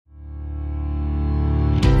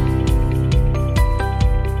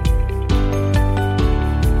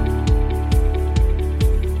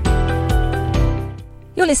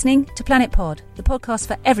listening to Planet Pod, the podcast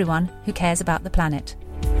for everyone who cares about the planet.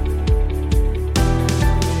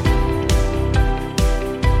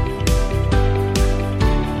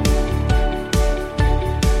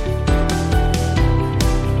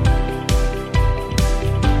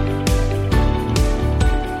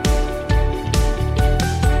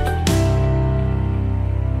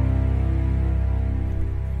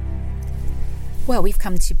 Well, we've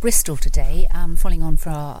come to Bristol today, following on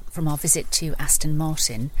from our visit to Aston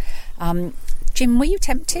Martin. Jim, were you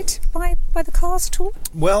tempted by the cars at all?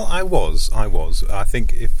 Well, I was. I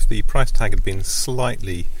think if the price tag had been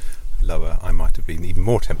slightly lower, I might have been even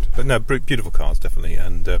more tempted. But no, beautiful cars, definitely,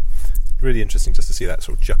 and really interesting just to see that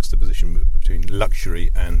sort of juxtaposition between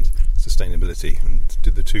luxury and sustainability, and do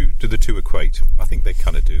the two equate? I think they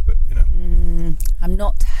kind of do, but you know. I'm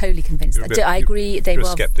not wholly convinced. I agree. You're a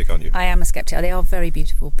sceptic, aren't you? I am a sceptic. They are very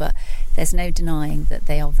beautiful, but there's no denying that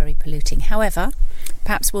they are very polluting. However,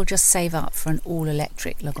 perhaps we'll just save up for an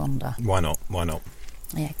all-electric Lagonda. Why not?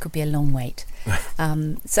 Yeah, it could be a long wait.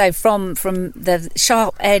 So from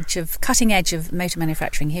the cutting edge of motor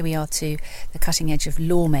manufacturing, here we are to the cutting edge of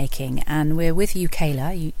lawmaking, and we're with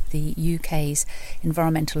UKLA, the UK's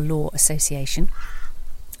Environmental Law Association,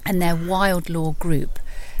 and their Wild Law group.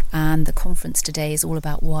 And the conference today is all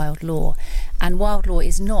about wild law. And wild law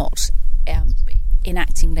is not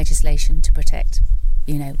enacting legislation to protect,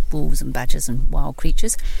 wolves and badgers and wild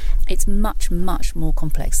creatures. It's much, much more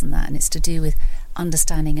complex than that, and it's to do with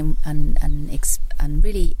understanding and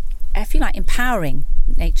really, I feel like, empowering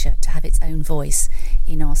nature to have its own voice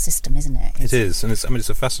in our system, isn't it? It is, and it's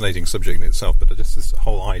a fascinating subject in itself, but just this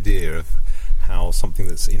whole idea of how something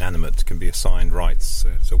that's inanimate can be assigned rights,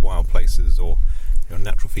 so wild places or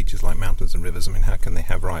natural features like mountains and rivers. I mean, how can they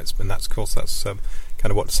have rights? And that's kind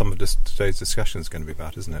of what some of today's discussion is going to be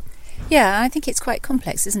about, isn't it? Yeah, I think it's quite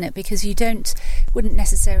complex, isn't it? Because you wouldn't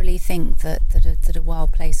necessarily think that a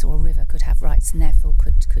wild place or a river could have rights, and therefore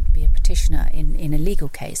could be a petitioner in a legal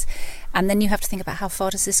case. And then you have to think about, how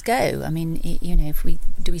far does this go? I mean, if we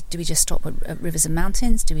just stop at rivers and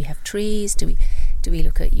mountains? Do we have trees? Do we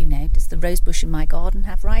look at, does the rose bush in my garden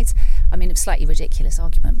have rights? I mean, it's a slightly ridiculous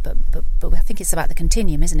argument, but I think it's about the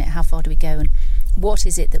continuum, isn't it? How far do we go, and what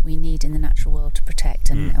is it that we need in the natural world to protect,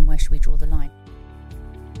 and where should we draw the line?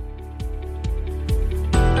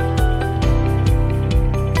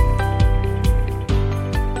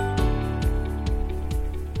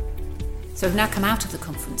 So we've now come out of the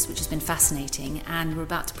conference, which has been fascinating, and we're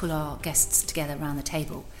about to pull our guests together around the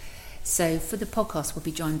table. So for the podcast, we'll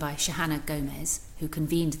be joined by Shahana Gomez, who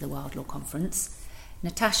convened the Wild Law Conference,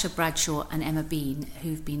 Natasha Bradshaw and Emma Bean,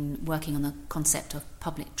 who've been working on the concept of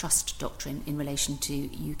public trust doctrine in relation to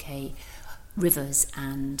UK rivers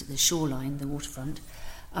and the shoreline, the waterfront,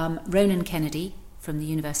 Ronan Kennedy from the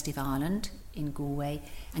University of Ireland in Galway,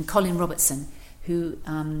 and Colin Robertson, who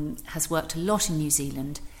has worked a lot in New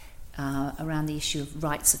Zealand around the issue of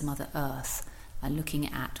rights of Mother Earth,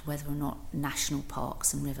 looking at whether or not national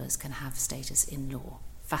parks and rivers can have status in law.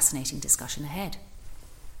 Fascinating discussion ahead.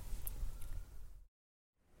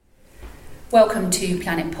 Welcome to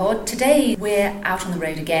Planet Pod. Today we're out on the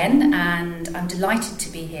road again, and I'm delighted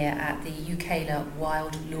to be here at the UKLA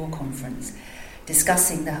Wild Law Conference,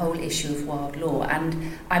 discussing the whole issue of wild law.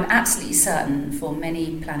 And I'm absolutely certain for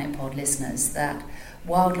many Planet Pod listeners that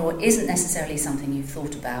wild law isn't necessarily something you've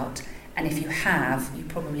thought about, and if you have, you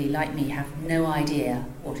probably, like me, have no idea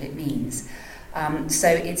what it means. So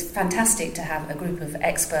it's fantastic to have a group of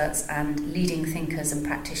experts and leading thinkers and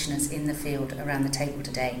practitioners in the field around the table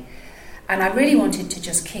today. And I really wanted to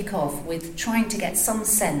just kick off with trying to get some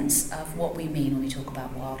sense of what we mean when we talk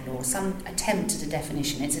about wild law, some attempt at a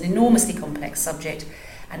definition. It's an enormously complex subject,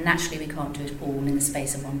 and naturally we can't do it all in the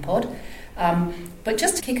space of one pod. But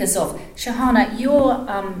just to kick us off, Shahana, you're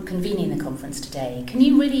convening the conference today. Can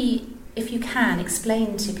you really, if you can,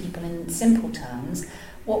 explain to people in simple terms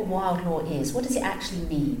what wild law is? What does it actually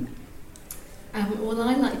mean? Well,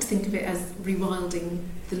 I like to think of it as rewilding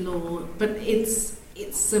the law, but it's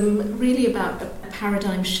really about a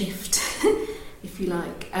paradigm shift, if you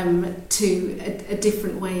like, to a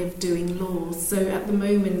different way of doing law. So at the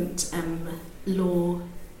moment, law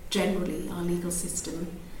generally, our legal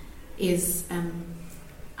system, is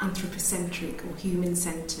anthropocentric or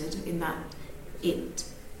human-centred, in that it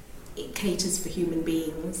caters for human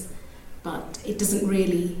beings, but it doesn't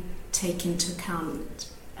really take into account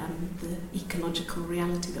the ecological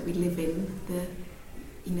reality that we live in,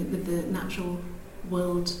 with the natural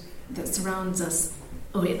world that surrounds us.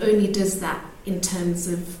 Or it only does that in terms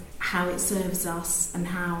of how it serves us and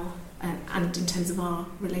how and in terms of our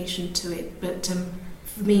relation to it. But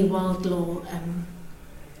for me, wild law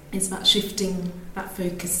It's about shifting that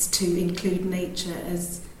focus to include nature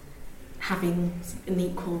as having an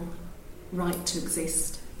equal right to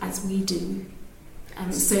exist as we do.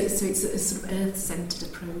 So it's a sort of earth-centred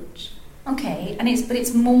approach. Okay, but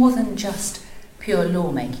it's more than just pure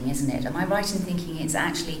lawmaking, isn't it? Am I right in thinking it's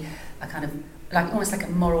actually a kind of almost like a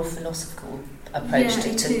moral philosophical approach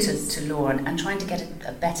to law and trying to get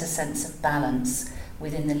a better sense of balance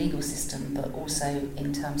within the legal system, but also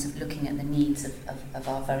in terms of looking at the needs of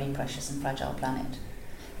our very precious and fragile planet?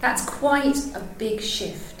 That's quite a big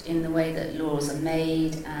shift in the way that laws are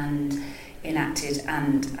made and enacted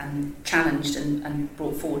and challenged and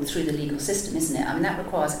brought forward through the legal system, isn't it? I mean, that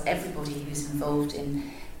requires everybody who's involved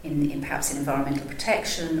in perhaps in environmental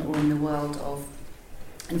protection or in the world of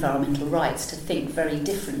environmental rights to think very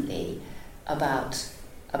differently about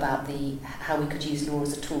how we could use law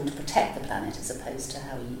as a tool to protect the planet, as opposed to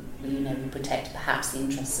how we protect perhaps the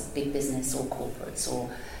interests of big business or corporates or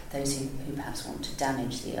those who perhaps want to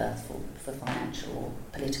damage the earth for financial or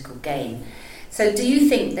political gain. So do you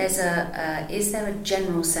think is there a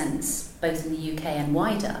general sense, both in the UK and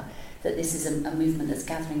wider, that this is a movement that's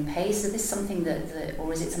gathering pace? Is this something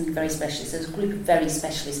or is it something very specialist? There's a group of very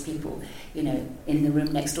specialist people, in the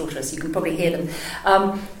room next door to us. You can probably hear them,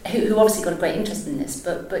 who obviously got a great interest in this.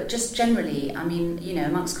 But just generally, I mean,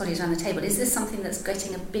 amongst colleagues around the table, is this something that's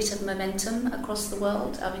getting a bit of momentum across the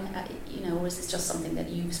world? I mean, or is this just something that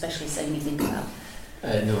you specialists only think about?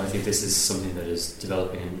 No, I think this is something that is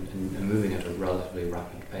developing and moving at a relatively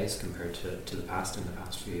rapid pace compared to the past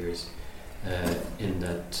few years. In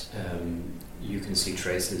that you can see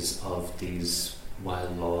traces of these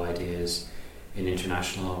wild law ideas in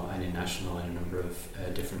international and in national and a number of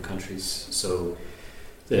different countries. So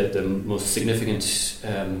the most significant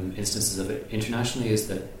instances of it internationally is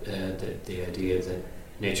that the idea that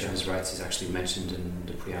nature has rights is actually mentioned in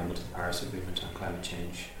the preamble to the Paris Agreement on climate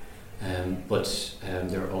change. But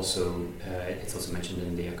there are also it's also mentioned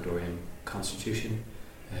in the Ecuadorian constitution.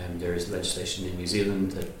 There is legislation in New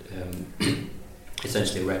Zealand that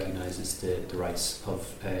essentially recognises the rights of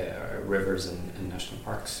rivers and national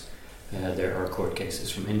parks. There are court cases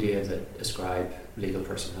from India that ascribe legal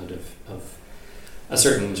personhood of a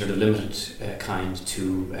certain sort of limited kind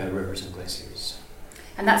to rivers and glaciers.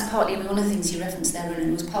 And that's partly, one of the things you referenced there,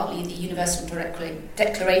 Roland, was partly the Universal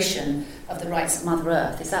Declaration of the Rights of Mother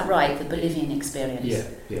Earth. Is that right, the Bolivian experience?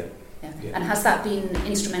 Yeah. And has that been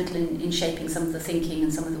instrumental in shaping some of the thinking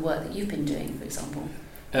and some of the work that you've been doing, for example?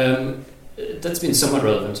 That's been somewhat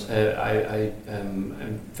relevant.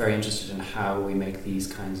 I'm very interested in how we make these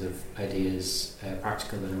kinds of ideas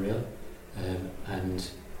practical and real. And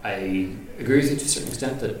I agree with you to a certain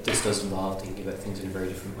extent that this does involve thinking about things in a very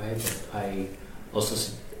different way, but I also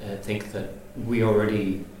think that we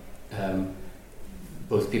already,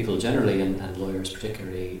 both people generally and lawyers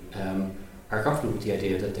particularly, are comfortable with the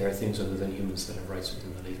idea that there are things other than humans that have rights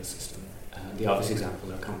within the legal system. The obvious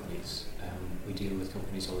example are companies. We deal with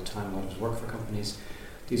companies all the time. Lawyers work for companies.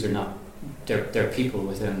 These are not, they're people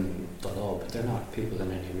within the law, but they're not people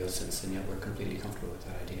in any real sense, and yet we're completely comfortable with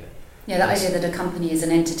that idea. Yeah, the idea that a company is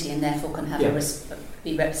an entity and therefore can have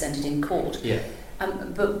be represented in court. Yeah.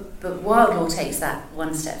 But wild law takes that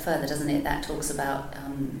one step further, doesn't it? That talks about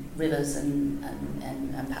rivers and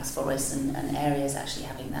perhaps forests and areas actually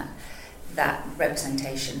having that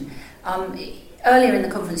representation. Earlier in the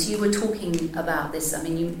conference, you were talking about this. I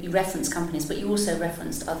mean, you referenced companies, but you also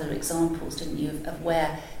referenced other examples, didn't you, of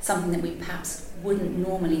where something that we perhaps wouldn't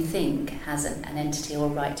normally think has an entity or a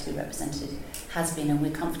right to be represented has been, and we're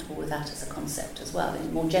comfortable with that as a concept as well,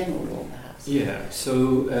 in more general law, perhaps. Yeah.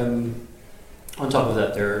 So on top of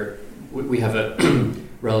that, we have a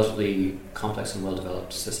relatively complex and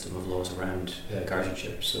well-developed system of laws around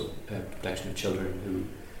guardianship, so protection of children who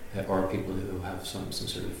or people who have some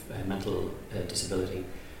sort of mental disability,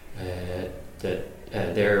 that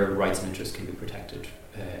their rights and interests can be protected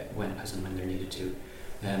when they're needed to.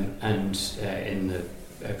 And in the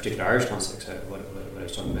particular Irish context, what I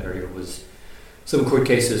was talking about earlier was some court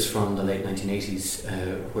cases from the late 1980s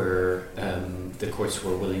where the courts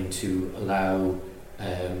were willing to allow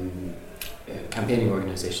campaigning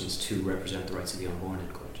organisations to represent the rights of the unborn in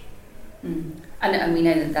court. And we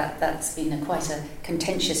know that's been quite a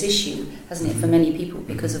contentious issue, hasn't it, for many people,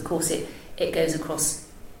 because of course it goes across,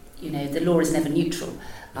 the law is never neutral.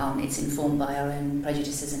 It's informed by our own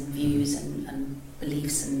prejudices and views and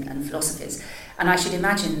beliefs and philosophies. And I should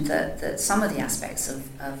imagine that some of the aspects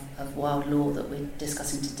of wild law that we're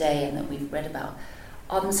discussing today and that we've read about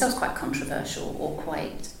are themselves quite controversial or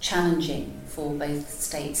quite challenging for both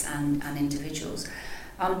states and individuals.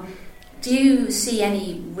 Do you see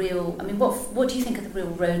any real, what do you think are the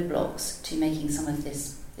real roadblocks to making some of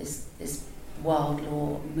this this wild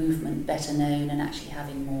law movement better known and actually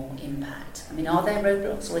having more impact? I mean, are there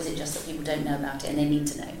roadblocks, or is it just that people don't know about it and they need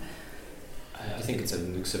to know? I think it's a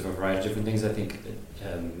mix of a variety of different things. I think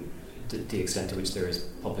the extent to which there is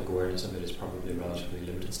public awareness of it is probably relatively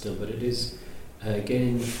limited still, but it is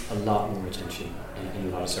gaining a lot more attention in a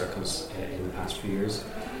lot of circles in the past few years.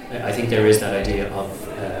 I think there is that idea of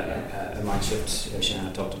a mind shift.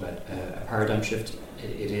 Shannon talked about a paradigm shift.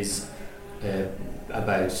 It is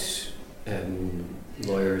about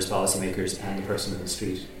lawyers, policymakers, and the person on the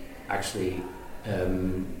street actually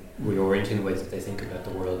reorienting the way that they think about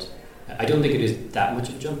the world. I don't think it is that much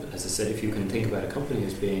of a jump. As I said, if you can think about a company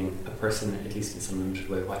as being a person, at least in some limited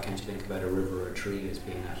way, why can't you think about a river or a tree as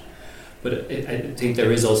being that? But I think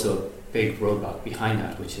there is also a big roadblock behind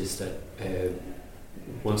that, which is that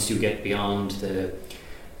once you get beyond the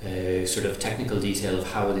sort of technical detail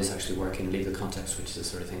of how this actually works in a legal context, which is the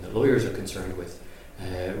sort of thing that lawyers are concerned with,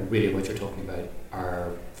 really what you're talking about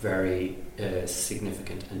are very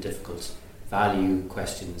significant and difficult value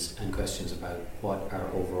questions and questions about what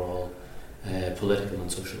our overall political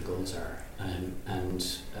and social goals are. And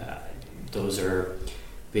those are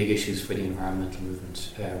big issues for the environmental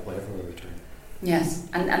movement, whatever we return. Yes,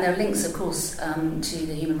 and there are links, of course, to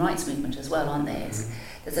the human rights movement as well, aren't there?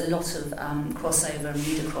 There's a lot of crossover and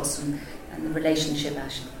read across and the relationship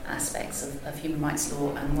aspects of human rights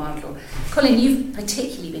law and wild law. Colin, you've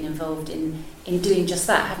particularly been involved in doing just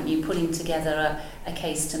that, haven't you? Putting together a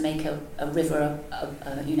case to make a river,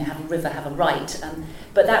 have a right.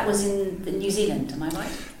 But that was in New Zealand, am I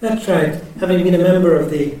right? That's right. Having been a member of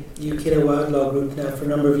the UK Wild Law Group now for a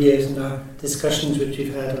number of years, and our discussions which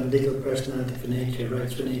we've had on legal personality for nature,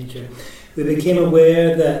 rights for nature, we became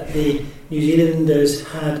aware that the New Zealanders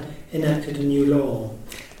had enacted a new law.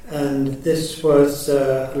 And this was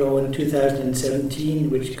a law in 2017,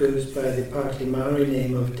 which goes by the partly Maori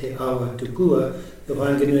name of Te Awa Tupua, the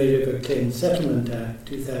Whanganui River Claims Settlement Act,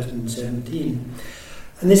 2017.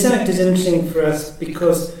 And this act is interesting for us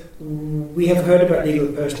because we have heard about legal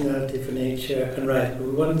personality for nature and rights, but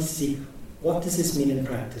we want to see what does this mean in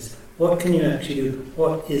practice? What can you actually do?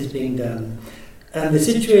 What is being done? And the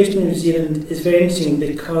situation in New Zealand is very interesting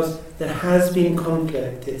because there has been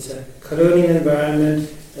conflict. It's a colonial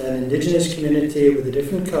environment, an indigenous community with a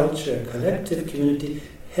different culture, a collective community,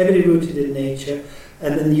 heavily rooted in nature,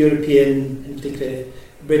 and then the European, in particular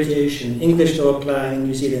British and English law applying in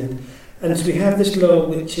New Zealand. And so we have this law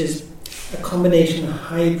which is a combination, a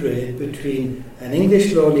hybrid between an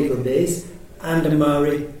English law legal base and a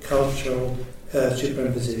Maori cultural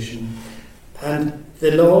superimposition. And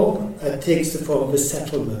the law takes the form of a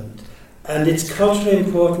settlement. And it's culturally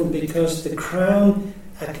important because the Crown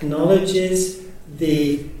acknowledges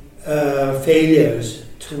the failures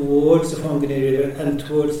towards the Whanganui River and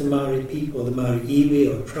towards the Maori people, the Maori iwi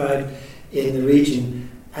or tribe in the region,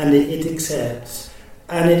 and it accepts.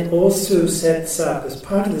 And it also sets up, as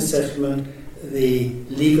part of the settlement, the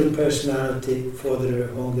legal personality for the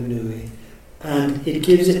River Whanganui. And it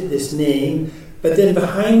gives it this name, but then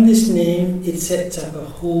behind this name it sets up a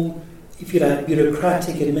whole, if you like,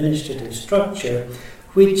 bureaucratic administrative structure,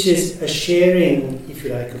 which is a sharing, if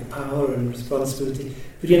you like, of power and responsibility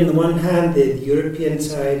between, on the one hand, the European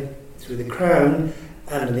side through the Crown,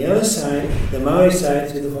 and on the other side, the Maori side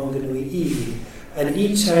through the Whanganui iwi. And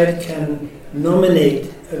each side can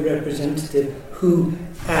nominate a representative who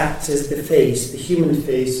acts as the face, the human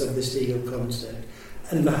face of this legal concept.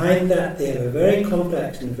 And behind that, they have a very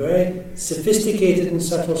complex and very sophisticated and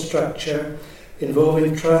subtle structure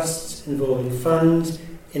involving trusts, involving funds,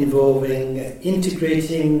 involving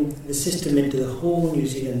integrating the system into the whole New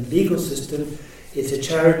Zealand legal system. It's a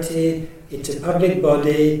charity, it's a public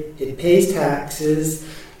body, it pays taxes,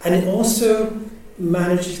 and it also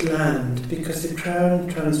manages land because the Crown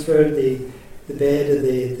transferred the bed of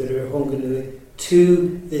the River Whanganui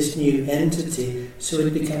to this new entity, so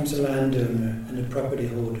it becomes a landowner and a property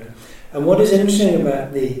holder. And what is interesting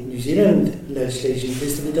about the New Zealand legislation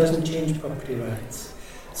is that it doesn't change property rights.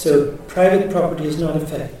 So private property is not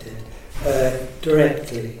affected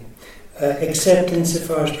directly, except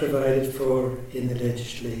insofar as provided for in the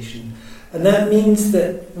legislation. And that means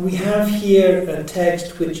that we have here a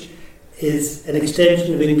text which is an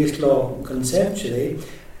extension of English law conceptually,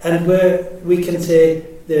 and where we can say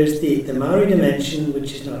there's the Maori dimension,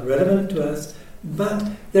 which is not relevant to us,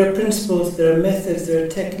 but there are principles, there are methods, there are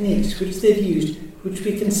techniques which they've used, which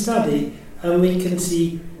we can study, and we can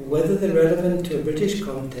see whether they're relevant to a British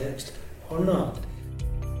context or not.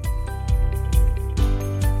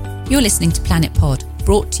 You're listening to Planet Pod,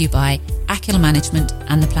 brought to you by Akil Management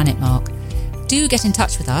and the Planet Mark. Do get in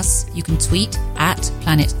touch with us. You can tweet at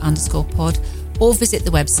planet_pod, or visit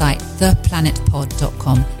the website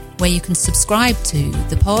theplanetpod.com, where you can subscribe to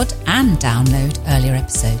the pod and download earlier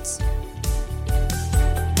episodes.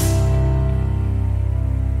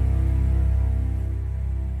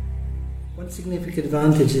 One significant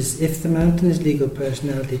advantage is if the mountain is legal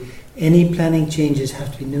personality, any planning changes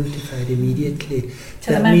have to be notified immediately.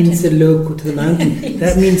 That means the local to the mountain. Yes.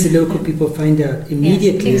 That means the local people find out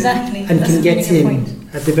immediately, yes, exactly. and That's can a get really good in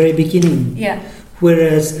point. at the very beginning. Yeah.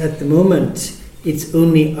 Whereas at the moment, it's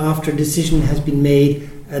only after a decision has been made,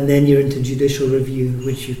 and then you're into judicial review,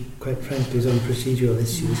 which you, quite frankly, is on procedural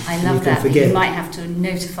issues. I love that. You might have to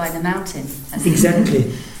notify the mountain.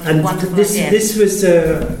 Exactly. And wonderful this idea. this was,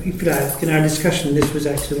 if you like, in our discussion, this was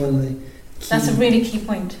actually one of the key... That's a really key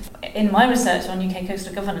point. In my research on UK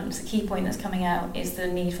coastal governance, the key point that's coming out is the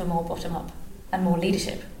need for more bottom-up and more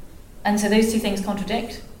leadership. And so those two things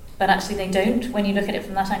contradict, but actually they don't when you look at it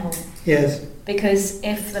from that angle. Yes. Because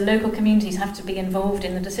if the local communities have to be involved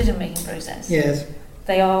in the decision-making process, Yes.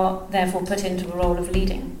 they are therefore put into a role of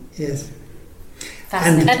leading. Yes.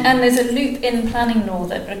 Fascinating. And there's a loop in planning law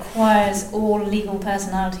that requires all legal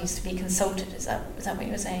personalities to be consulted. Is that what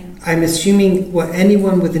you were saying? I'm assuming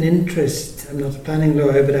anyone with an interest, I'm not a planning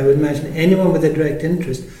lawyer, but I would imagine anyone with a direct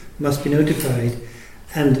interest must be notified.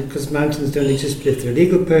 And because mountains don't exist, but if they're a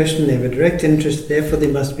legal person, they have a direct interest, therefore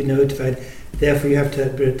they must be notified. Therefore you have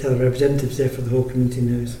to tell representatives, therefore the whole community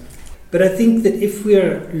knows. But I think that if we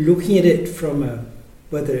are looking at it from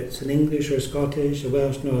whether it's an English or Scottish or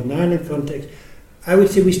Welsh, Northern Ireland context, I would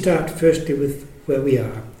say we start firstly with where we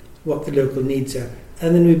are, what the local needs are,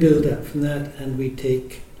 and then we build up from that and we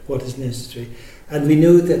take what is necessary. And we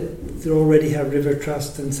know that they already have river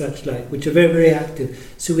trusts and such like, which are very, very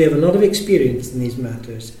active. So we have a lot of experience in these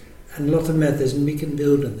matters and a lot of methods, and we can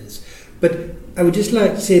build on this. But I would just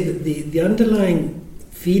like to say that the underlying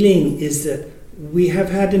feeling is that we have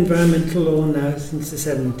had environmental law now since the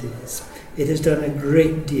 70s. It has done a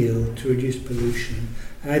great deal to reduce pollution.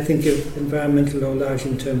 I think of environmental law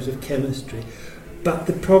largely in terms of chemistry. But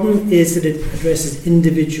the problem is that it addresses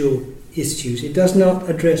individual issues. It does not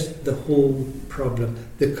address the whole problem,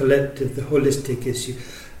 the collective, the holistic issue.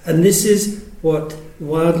 And this is what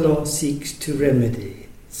wild law seeks to remedy.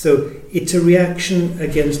 So it's a reaction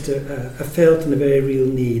against a felt and a very real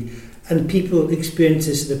need. And people experience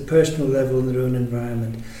this at a personal level in their own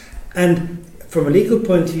environment. And from a legal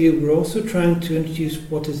point of view, we're also trying to introduce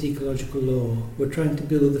what is ecological law. We're trying to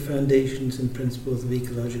build the foundations and principles of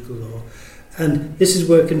ecological law. And this is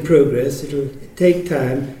work in progress. It'll take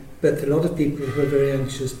time, but there are a lot of people who are very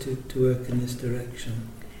anxious to work in this direction.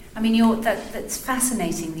 I mean, that's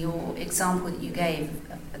fascinating, your example that you gave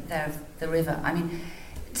there of the river. I mean,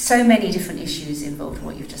 so many different issues involved in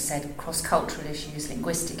what you've just said, cross-cultural issues,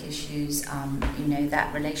 linguistic issues,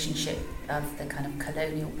 that relationship of the kind of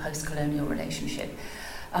colonial, post-colonial relationship.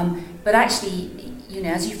 But actually,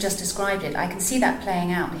 as you've just described it, I can see that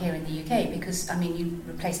playing out here in the UK because, you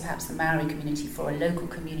replace perhaps the Maori community for a local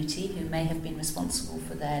community who may have been responsible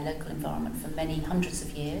for their local environment for many hundreds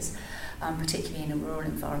of years, particularly in a rural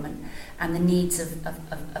environment, and the needs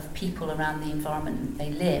of people around the environment that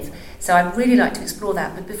they live. So I'd really like to explore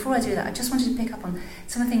that. But before I do that, I just wanted to pick up on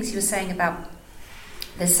some of the things you were saying about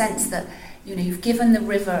the sense that, you've given the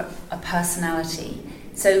river a personality.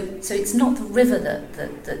 So it's not the river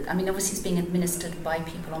that obviously it's being administered by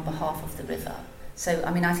people on behalf of the river. So,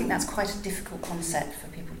 I think that's quite a difficult concept for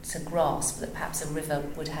people to grasp, that perhaps a river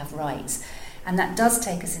would have rights. And that does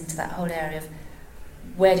take us into that whole area of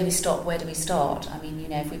where do we stop, where do we start?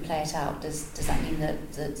 If we play it out, does that mean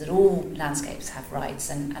that all landscapes have rights?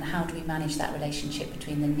 And how do we manage that relationship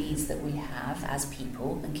between the needs that we have as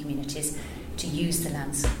people and communities to use the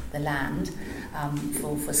land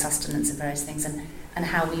for sustenance and various things, and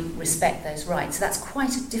how we respect those rights? So that's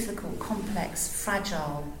quite a difficult, complex,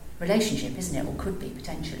 fragile relationship, isn't it? Or could be,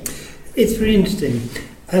 potentially. It's very interesting.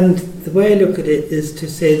 And the way I look at it is to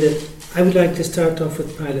say that I would like to start off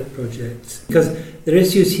with pilot projects, because there are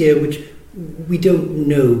issues here which we don't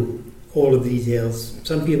know all of the details.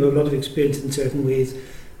 Some people have a lot of experience in certain ways,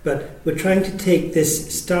 but we're trying to take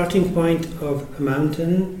this starting point of a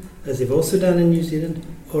mountain, as they've also done in New Zealand,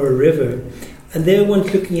 or a river, and they're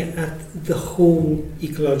once looking at the whole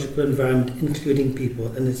ecological environment, including people,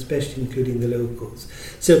 and especially including the locals.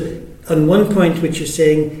 So on one point which you're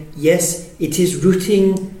saying, yes, it is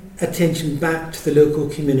rooting attention back to the local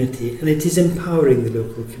community, and it is empowering the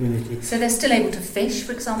local community. So they're still able to fish,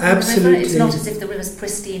 for example, Absolutely. in the river? It's not as if the river's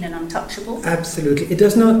pristine and untouchable? Absolutely. It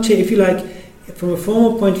does not change, if you like, from a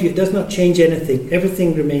formal point of view, it does not change anything.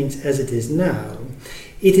 Everything remains as it is now.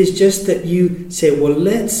 It is just that you say, well,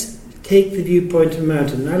 let's take the viewpoint of a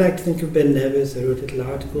mountain. I like to think of Ben Nevis. I wrote a little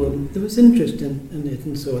article, and there was interest in it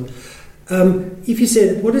and so on. If you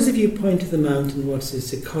say, what is the viewpoint of the mountain? What's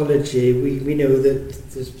its ecology? We know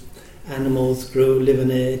that there's animals live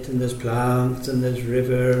in it, and there's plants, and there's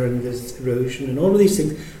river, and there's erosion, and all of these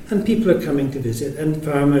things. And people are coming to visit, and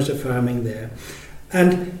farmers are farming there.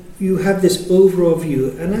 And you have this overall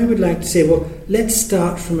view. And I would like to say, well, let's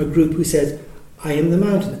start from a group who says, I am the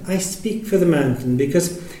mountain. I speak for the mountain,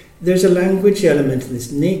 because there's a language element in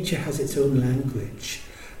this. Nature has its own language.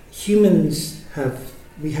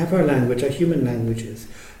 We have our language, our human languages.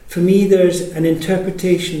 For me, there's an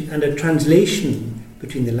interpretation and a translation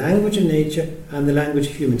between the language of nature and the language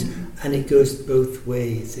of humans. And it goes both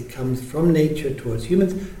ways. It comes from nature towards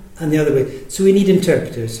humans and the other way. So we need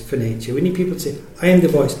interpreters for nature. We need people to say, I am the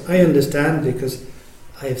voice. I understand because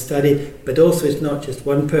I have studied. But also it's not just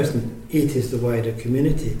one person. It is the wider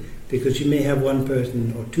community. Because you may have one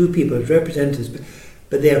person or two people as representatives,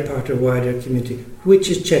 but they are part of a wider community, which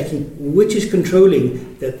is checking, which is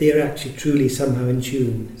controlling that they are actually truly somehow in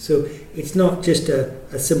tune. So it's not just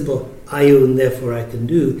a simple, I own, therefore I can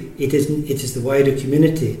do. It is the wider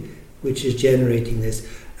community which is generating this.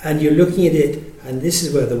 And you're looking at it, and this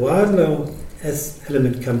is where the wild law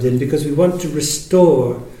element comes in, because we want to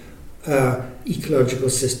restore ecological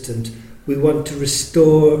systems. We want to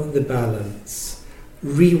restore the balance.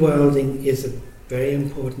 Rewilding is a very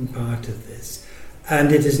important part of this.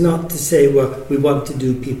 And it is not to say, well, we want to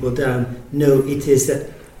do people down. No, it is that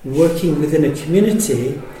working within a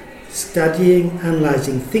community, studying,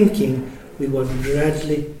 analysing, thinking, we want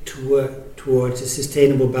gradually to work towards a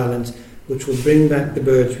sustainable balance which will bring back the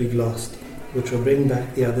birds we've lost, which will bring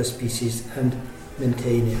back the other species and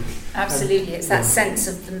maintain it. Absolutely, it's that sense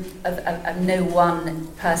of no one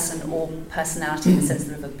person or personality in the sense of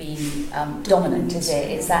the river being dominant, is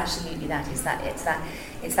it? It's absolutely that.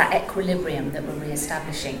 It's that equilibrium that we're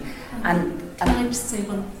re-establishing. And can I just say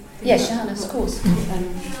one thing? Yes, Sharon, of course.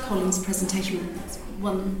 Colin's presentation.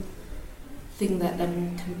 One thing that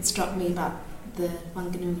struck me about the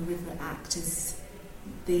Wanganui River Act is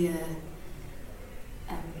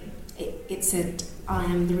it said, I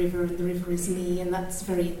am the river and the river is me, and that's a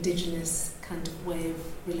very indigenous kind of way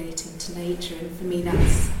of relating to nature, and for me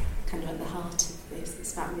that's kind of at the heart of this.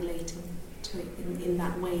 It's about relating to it in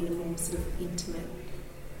that way, in a more sort of intimate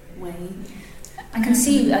way. I can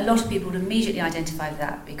see a lot of people would immediately identify with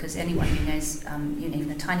that, because anyone who knows even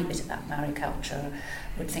a tiny bit about Maori culture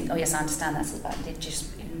would think, oh yes, I understand that's about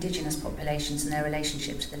indigenous populations and their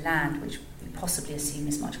relationship to the land, which we possibly assume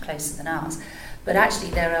is much closer than ours. But actually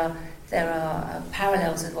there are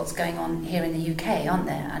parallels with what's going on here in the UK, aren't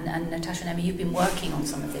there? And Natasha and Emma, you've been working on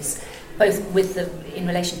some of this, both in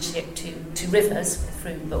relationship to rivers,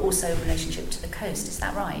 Froome, but also in relationship to the coast. Is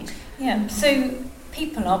that right? Yeah, so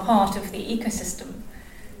people are part of the ecosystem.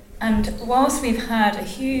 And whilst we've had a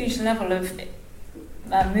huge level of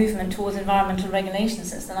movement towards environmental regulation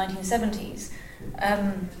since the 1970s,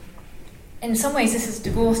 in some ways this has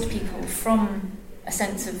divorced people from a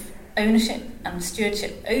sense of ownership and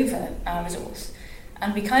stewardship over our resource.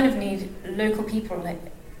 And we kind of need local people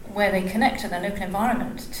where they connect to their local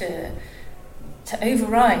environment to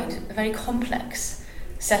override a very complex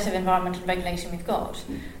set of environmental regulation we've got.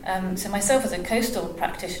 So myself as a coastal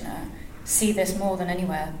practitioner see this more than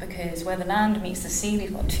anywhere, because where the land meets the sea,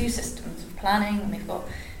 we've got two systems of planning, and we've got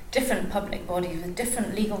different public bodies with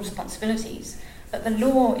different legal responsibilities. But the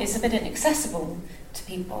law is a bit inaccessible to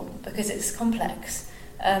people because it's complex.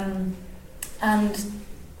 And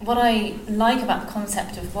what I like about the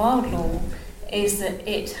concept of wild law is that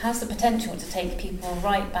it has the potential to take people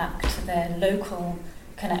right back to their local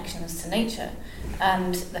connections to nature.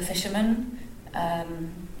 And the fishermen,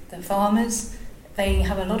 the farmers, they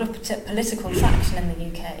have a lot of political traction in the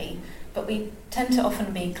UK, but we tend to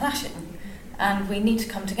often be clashing, and we need to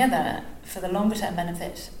come together for the longer term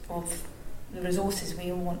benefit of the resources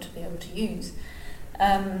we all want to be able to use.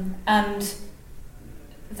 And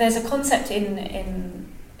there's a concept in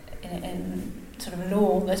sort of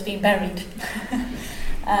law that's been buried,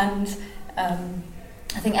 and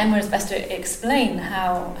I think Emma is best to explain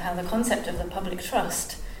how the concept of the public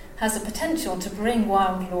trust has the potential to bring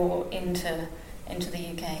wild law into the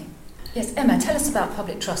UK. Yes, Emma, tell us about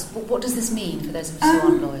public trust. What does this mean for those of us who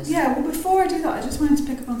aren't lawyers? Yeah, well, before I do that, I just wanted to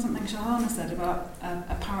pick up on something Shahana said about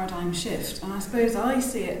a paradigm shift. And I suppose I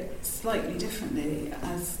see it slightly differently,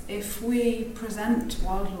 as if we present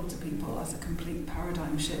wild law to people as a complete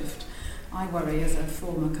paradigm shift, I worry as a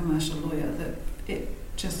former commercial lawyer that it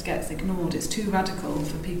just gets ignored. It's too radical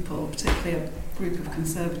for people, particularly a group of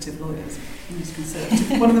conservative lawyers.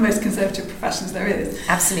 One of the most conservative professions there is.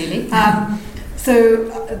 Absolutely. So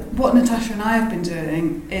what Natasha and I have been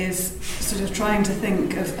doing is sort of trying to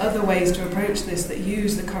think of other ways to approach this that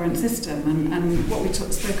use the current system. And what we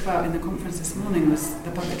spoke about in the conference this morning was the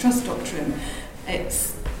public trust doctrine.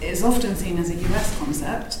 It's often seen as a US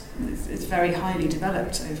concept. It's very highly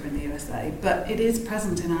developed over in the USA, but it is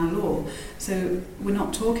present in our law. So we're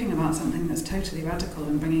not talking about something that's totally radical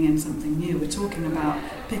and bringing in something new. We're talking about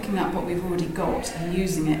picking up what we've already got and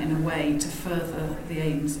using it in a way to further the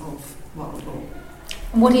aims of wild law.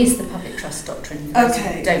 And what is the public trust doctrine?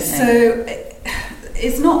 Okay, so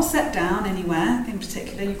it's not set down anywhere in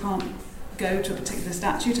particular. You can't go to a particular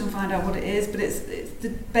statute and find out what it is, but it's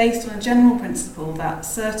based on a general principle that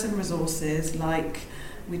certain resources, like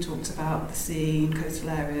we talked about the sea and coastal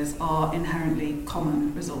areas, are inherently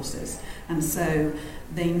common resources, and so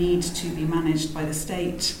they need to be managed by the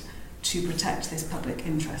state to protect this public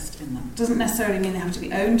interest in them. Doesn't necessarily mean they have to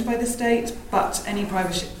be owned by the state, but any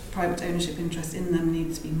private ownership interest in them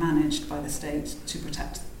needs to be managed by the state to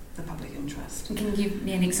protect the public interest. Can you give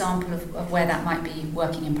me an example of where that might be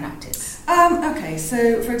working in practice? Okay,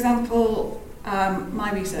 so for example,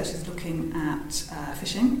 my research is looking at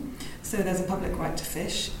fishing. So there's a public right to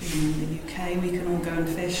fish in the UK. We can all go and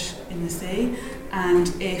fish in the sea,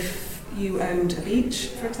 and if you owned a beach,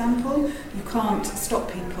 for example, you can't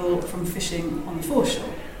stop people from fishing on the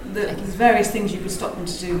foreshore. There's various things you could stop them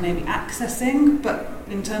to do, maybe accessing, but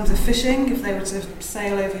in terms of fishing, if they were to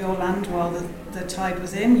sail over your land while the tide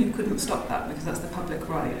was in, you couldn't stop that because that's the public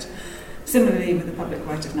right. Similarly with the public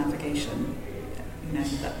right of navigation,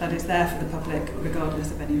 that is there for the public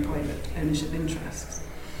regardless of any private ownership interests.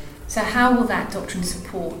 So how will that doctrine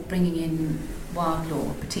support bringing in wild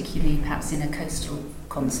law, particularly perhaps in a coastal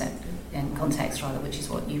context, which is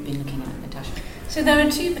what you've been looking at, Natasha? So there are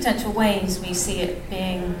two potential ways we see it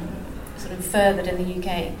being sort of furthered in the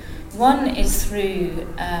UK. One is through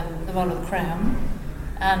the role of the Crown,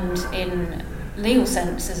 and in legal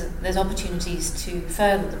sense there's opportunities to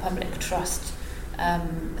further the public trust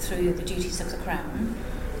through the duties of the Crown.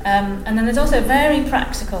 And then there's also a very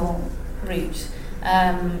practical route,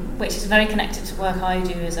 which is very connected to work I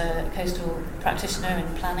do as a coastal practitioner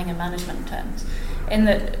in planning and management terms, in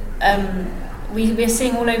that we're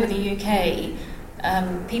seeing all over the UK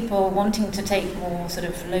people wanting to take more sort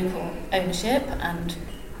of local ownership, and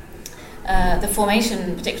the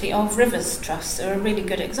formation particularly of rivers trusts are a really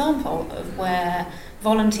good example of where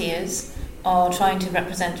volunteers are trying to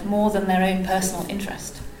represent more than their own personal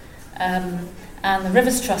interest. And the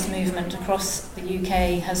Rivers Trust movement across the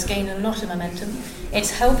UK has gained a lot of momentum.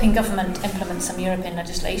 It's helping government implement some European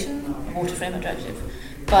legislation, the Water Framework Directive,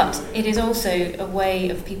 but it is also a way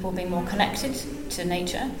of people being more connected to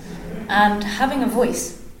nature and having a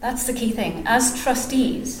voice. That's the key thing. As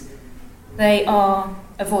trustees, they are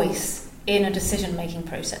a voice in a decision-making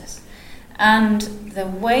process. And the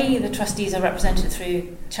way the trustees are represented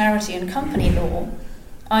through charity and company law,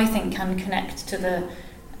 I think, can connect to the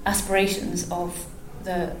aspirations of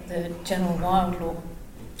the general wild law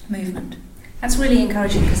movement. That's really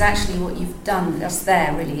encouraging, because actually what you've done just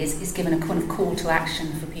there really is given a kind of call to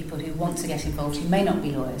action for people who want to get involved, who may not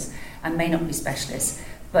be lawyers and may not be specialists,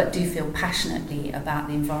 but do feel passionately about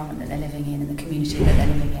the environment that they're living in and the community that they're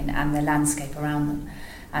living in and the landscape around them.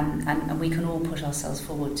 And we can all put ourselves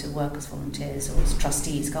forward to work as volunteers or as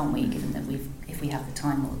trustees, can't we, given that if we have the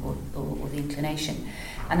time or the inclination.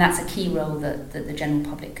 And that's a key role that the general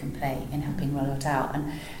public can play in helping roll it out.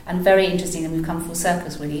 And very interesting, and we've come full circle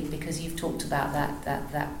really, because you've talked about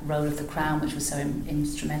that role of the Crown, which was so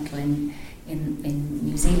instrumental in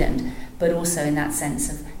New Zealand, but also in that sense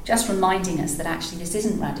of just reminding us that actually this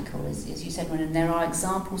isn't radical, as you said, and there are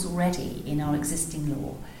examples already in our existing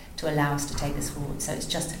law to allow us to take this forward. So it's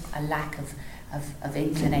just a lack of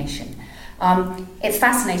inclination. It's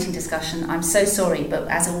fascinating discussion. I'm so sorry, but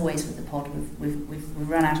as always with the pod, we've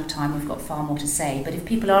run out of time. We've got far more to say. But if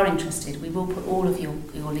people are interested, we will put all of your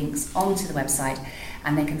links onto the website,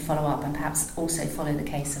 and they can follow up and perhaps also follow the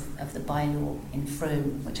case of the bylaw in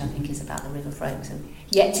Frome, which I think is about the River Frome. So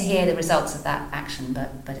yet to hear the results of that action,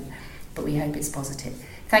 but we hope it's positive.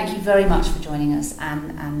 Thank you very much for joining us,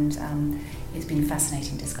 and it's been a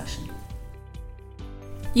fascinating discussion.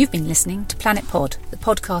 You've been listening to Planet Pod, the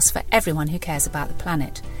podcast for everyone who cares about the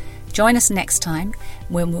planet. Join us next time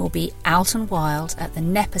when we'll be out and wild at the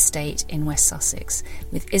Knepp Estate in West Sussex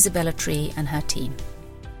with Isabella Tree and her team.